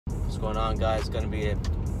What's going on, guys? It's gonna be a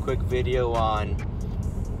quick video on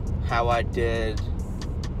how I did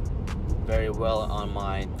very well on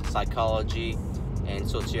my Psychology and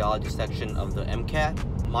Sociology section of the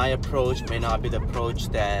MCAT. My approach may not be the approach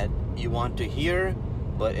that you want to hear,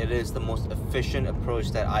 but it is the most efficient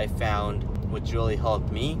approach that I found, which really helped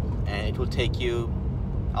me, and it will take you,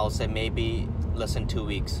 I'll say, maybe less than 2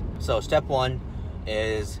 weeks. So step one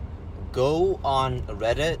is go on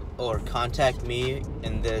Reddit or contact me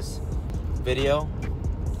in this video.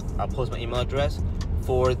 I'll post my email address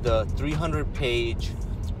for the 300-page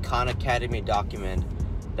Khan Academy document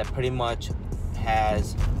that pretty much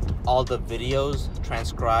has all the videos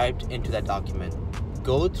transcribed into that document.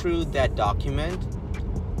 Go through that document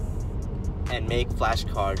and make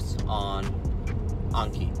flashcards on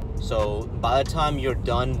Anki. So by the time you're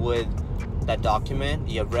done with that document,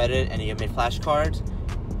 you have read it and you have made flashcards,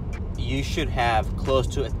 you should have close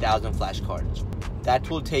to 1,000 flashcards. That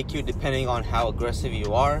will take you, depending on how aggressive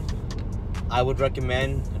you are, I would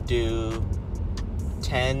recommend do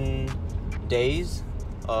 10 days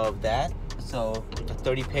of that. So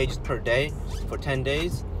 30 pages per day for 10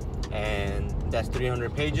 days, and that's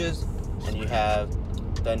 300 pages, and you have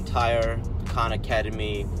the entire Khan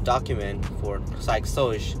Academy document for Psych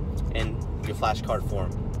Soc in your flashcard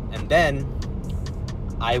form. And then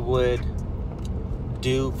I would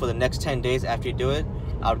do, for the next 10 days after you do it,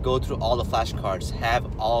 I would go through all the flashcards,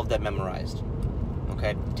 have all of them memorized.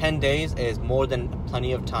 Okay, 10 days is more than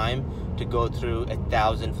plenty of time to go through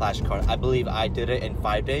 1,000 flashcards. I believe I did it in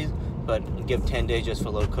 5 days, but give 10 days just for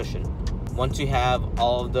a little cushion. Once you have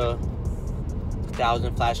all of the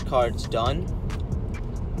 1,000 flashcards done,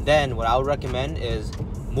 then what I would recommend is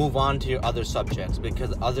move on to your other subjects,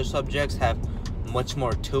 because other subjects have much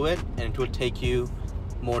more to it, and it will take you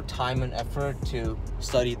more time and effort to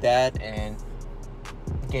study that and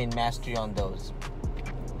gain mastery on those.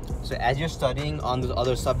 So as you're studying on those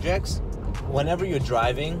other subjects, whenever you're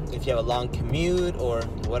driving, if you have a long commute or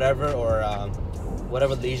whatever, or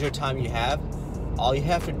whatever leisure time you have, all you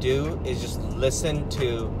have to do is just listen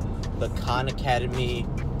to the Khan Academy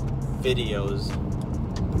videos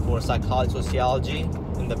for Psychology, Sociology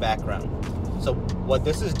in the background. So what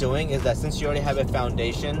this is doing is that since you already have a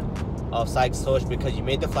foundation of Psych Soc, because you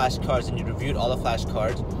made the flashcards and you reviewed all the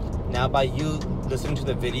flashcards, now by you listening to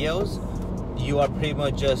the videos, you are pretty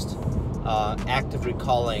much just active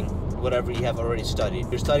recalling whatever you have already studied.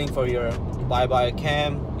 You're studying for your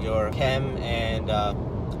biochem, your chem and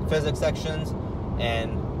physics sections,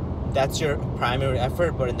 and that's your primary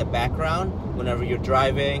effort. But in the background, whenever you're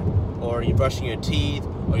driving or you're brushing your teeth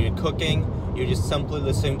or you're cooking, you're just simply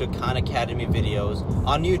listening to Khan Academy videos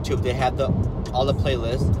on YouTube. They have all the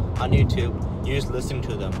playlists on YouTube. You're just listening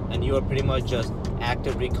to them, and you are pretty much just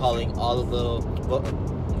active recalling all the little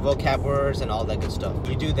vocab words and all that good stuff.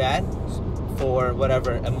 You do that for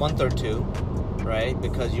whatever, a month or two, right?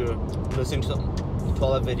 Because you're listening to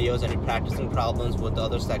 12 videos and you're practicing problems with the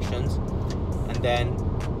other sections. And then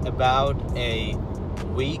about a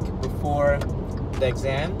week before the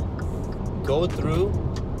exam, go through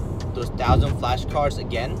those 1,000 flashcards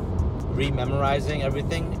again, rememorizing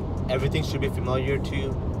everything. Everything should be familiar to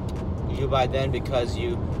you by then, because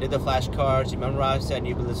you did the flashcards, you memorized it, and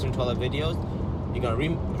you've been listening to all the videos. You're gonna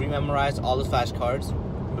re-memorize all the flashcards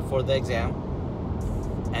before the exam,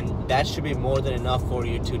 and that should be more than enough for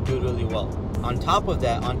you to do really well. On top of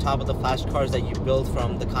that, on top of the flashcards that you build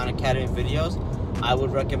from the Khan Academy videos, I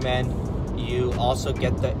would recommend you also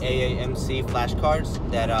get the AAMC flashcards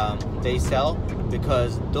that they sell,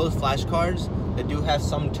 because those flashcards, they do have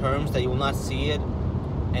some terms that you will not see it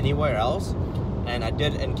anywhere else, and I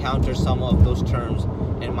did encounter some of those terms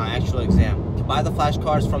in my actual exam. To buy the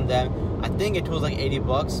flashcards from them, I think it was like 80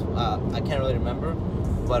 bucks. I can't really remember,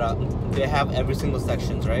 but they have every single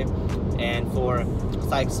sections, right? And for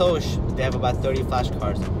Psych Soc, they have about 30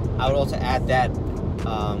 flashcards. I would also add that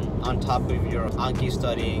on top of your Anki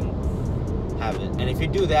studying habit. And if you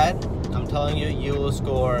do that, I'm telling you, you will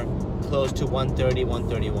score close to 130,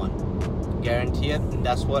 131. Guarantee it. And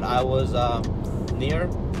that's what I was near,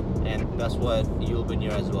 and that's what you'll be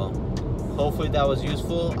near as well. Hopefully that was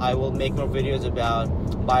useful. I will make more videos about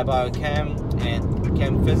biochem and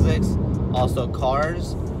chem physics, also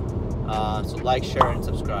cars. So like, share, and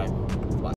subscribe.